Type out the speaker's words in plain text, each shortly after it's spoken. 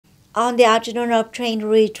On the afternoon of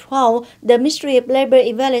January 12, the Ministry of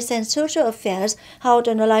Labor-Invalids and Social Affairs held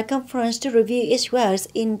an online conference to review its works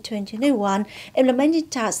in 2021, implementing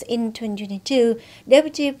tasks in 2022.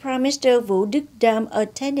 Deputy Prime Minister Vũ Đức Đam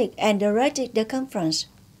attended and directed the conference.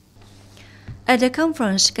 At the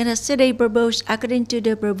conference, Kansas City proposed according to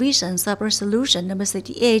the provisions of Resolution number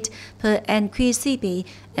 68 per NQCP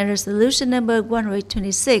and Resolution number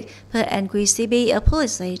 126 per NQCP a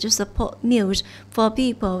policy to support meals for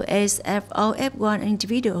people as FOF1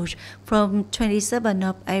 individuals from 27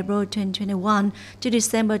 of April 2021 to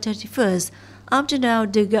December 31st. Up to now,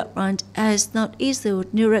 the government has not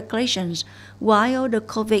issued new regulations. While the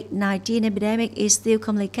COVID-19 epidemic is still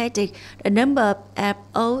complicated, the number of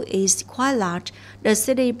FO is quite large. The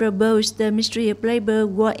city proposed the Ministry of Labor,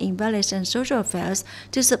 Labor-Invalids and Social Affairs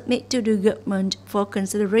to submit to the government for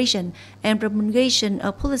consideration and promulgation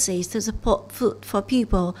of policies to support food for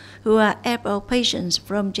people who are FO patients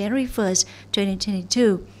from January 1st,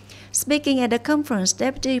 2022. Speaking at the conference,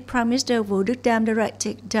 Deputy Prime Minister Vũ Đức Đam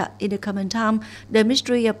directed that in the coming time, the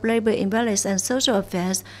Ministry of Labor, Invalids and Social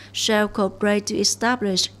Affairs shall cooperate to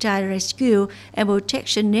establish child rescue and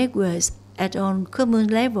protection networks at all common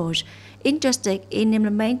levels, interested in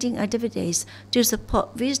implementing activities to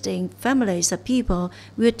support visiting families of people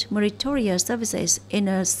with meritorious services in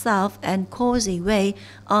a safe and cozy way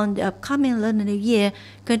on the upcoming learning year,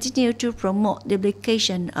 continue to promote the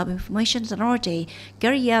application of information technology,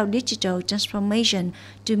 carry out digital transformation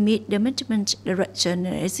to meet the management, direction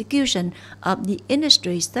and execution of the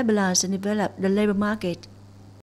industry, stabilize and develop the labor market.